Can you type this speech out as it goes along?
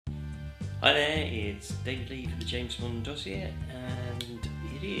Hi there, it's David Lee for the James Bond Dossier, and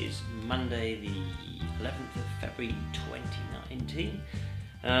it is Monday the 11th of February 2019.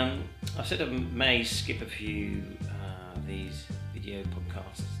 I said I may skip a few of these video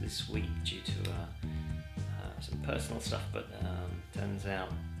podcasts this week due to some personal stuff, but turns out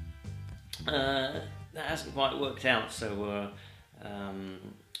that hasn't quite worked out, so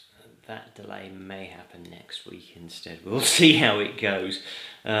that delay may happen next week instead. We'll see how it goes.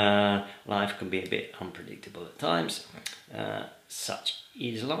 Life can be a bit unpredictable at times. Such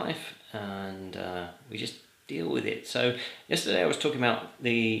is life, and we just deal with it. So yesterday I was talking about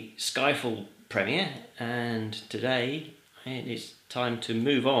the Skyfall premiere, and today it is time to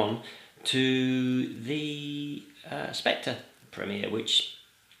move on to the SPECTRE premiere, which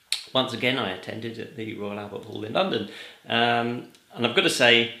once again I attended at the Royal Albert Hall in London. And I've got to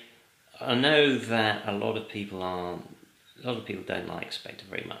say, I know that a lot of people don't like SPECTRE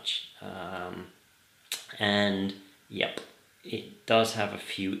very much, and yep, it does have a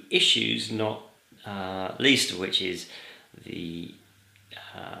few issues, not least of which is the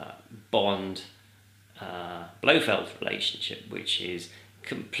Bond Blofeld relationship, which is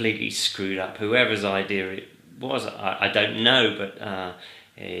completely screwed up. Whoever's idea it was, I don't know, but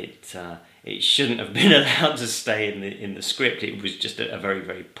it shouldn't have been allowed to stay in the script. It was just a very,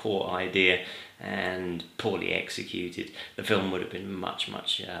 very poor idea and poorly executed. The film would have been much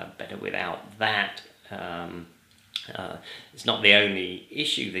better without that. It's not the only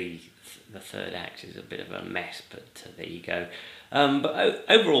issue. The third act is a bit of a mess, but there you go. But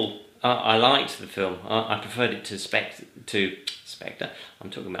overall, I liked the film. I preferred it to SPECTRE. I'm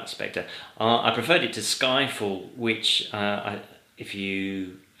talking about SPECTRE. I preferred it to Skyfall, which if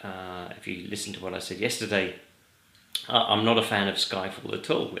you listen to what I said yesterday, I'm not a fan of Skyfall at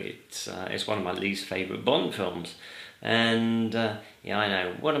all. It's one of my least favourite Bond films, and yeah, I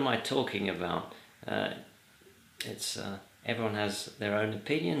know. What am I talking about? Everyone has their own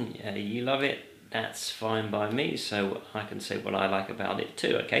opinion. You love it, that's fine by me. So I can say what I like about it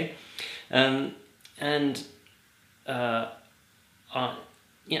too. Okay,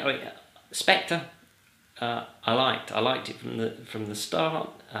 SPECTRE. I liked it from the start.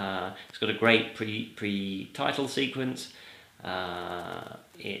 It's got a great pre-title sequence.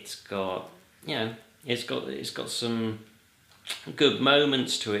 It's got some good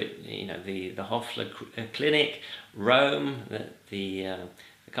moments to it. You know, the Hoffler Clinic, Rome. The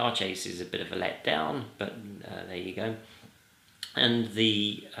car chase is a bit of a letdown, but there you go. And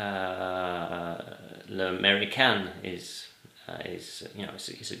the L'Américain is it's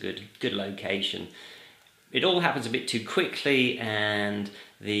a good location. It all happens a bit too quickly, and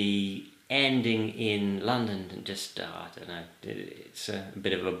the ending in London just, I don't know, it's a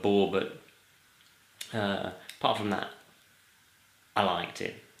bit of a bore, but apart from that, I liked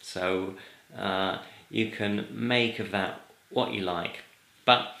it. So you can make of that what you like.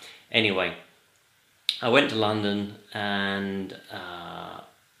 But anyway, I went to London, and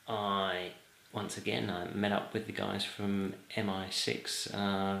I met up with the guys from MI6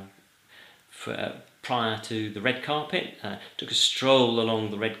 prior to the red carpet. Took a stroll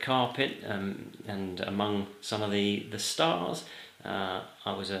along the red carpet, and among some of the stars. I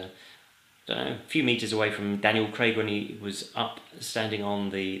was a few meters away from Daniel Craig when he was up standing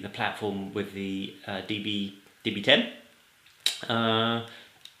on the platform with the DB10,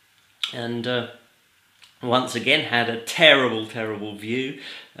 and once again had a terrible view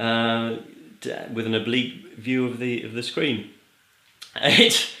with an oblique view of the screen.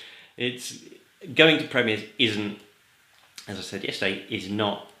 It's going to premieres isn't, as I said yesterday, is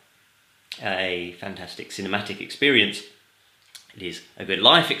not a fantastic cinematic experience. It is a good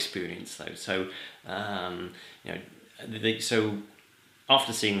life experience, though. So, so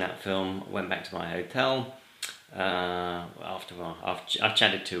after seeing that film, I went back to my hotel. I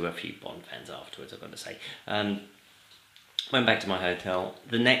chatted to a few Bond fans afterwards, I've got to say. Went back to my hotel.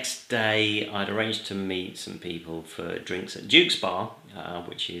 The next day, I'd arranged to meet some people for drinks at Duke's Bar,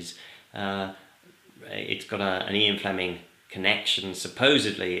 which is it's got an Ian Fleming connection.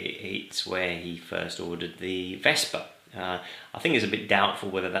 Supposedly, it's where he first ordered the Vespa. I think it's a bit doubtful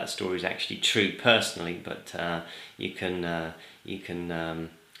whether that story is actually true personally, but you can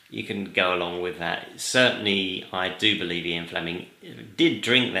go along with that. Certainly, I do believe Ian Fleming did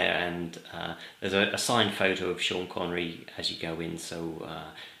drink there, and there's a signed photo of Sean Connery as you go in. So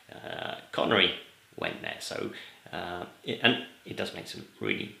Connery went there. So and it does make some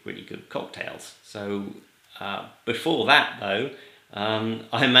really good cocktails. So before that, though,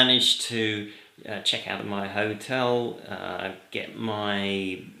 I managed to check out of my hotel, get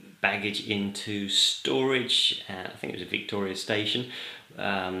my baggage into storage. I think it was a Victoria Station.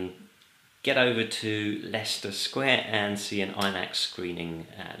 get over to Leicester Square and see an IMAX screening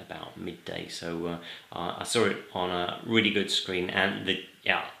at about midday. So I saw it on a really good screen, and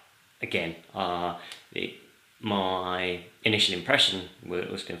my initial impression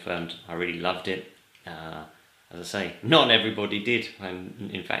was confirmed. I really loved it. As I say, not everybody did, and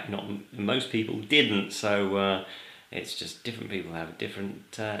in fact, most people didn't. So it's just different people have a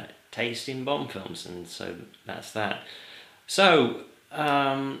different taste in Bond films, and so that's that. So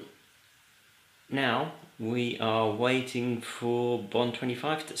now we are waiting for Bond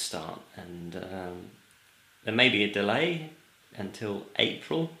 25 to start, and there may be a delay until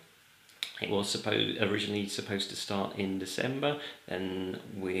April. It was originally supposed to start in December, then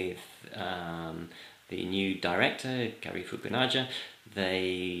with the new director, Gary Fukunaga,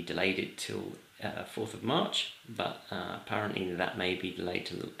 they delayed it till 4th of March, but apparently that may be delayed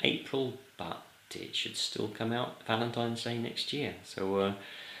till April, but it should still come out Valentine's Day next year. So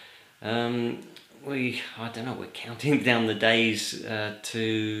I don't know, we're counting down the days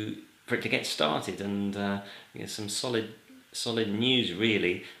for it to get started, and some solid news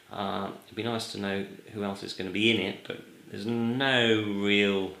really. It'd be nice to know who else is going to be in it, but there's no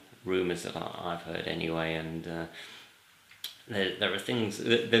real rumours that I've heard anyway, and there are things.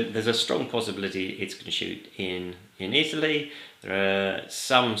 There's a strong possibility it's going to shoot in Italy. There are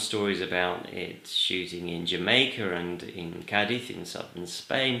some stories about it shooting in Jamaica and in Cadiz in southern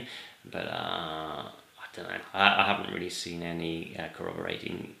Spain, but I don't know. I haven't really seen any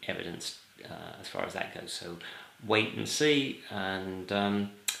corroborating evidence as far as that goes. So wait and see, and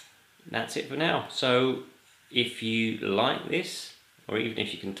that's it for now. So if you like this, or even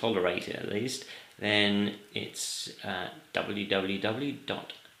if you can tolerate it at least, then it's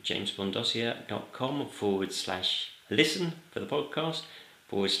www.jamesbonddossier.com/listen for the podcast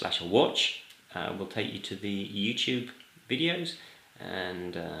 /watch. Will take you to the YouTube videos,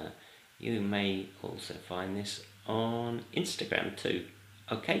 and you may also find this on Instagram too.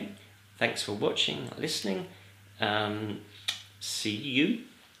 Okay, thanks for watching, listening. See you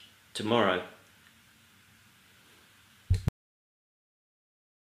tomorrow.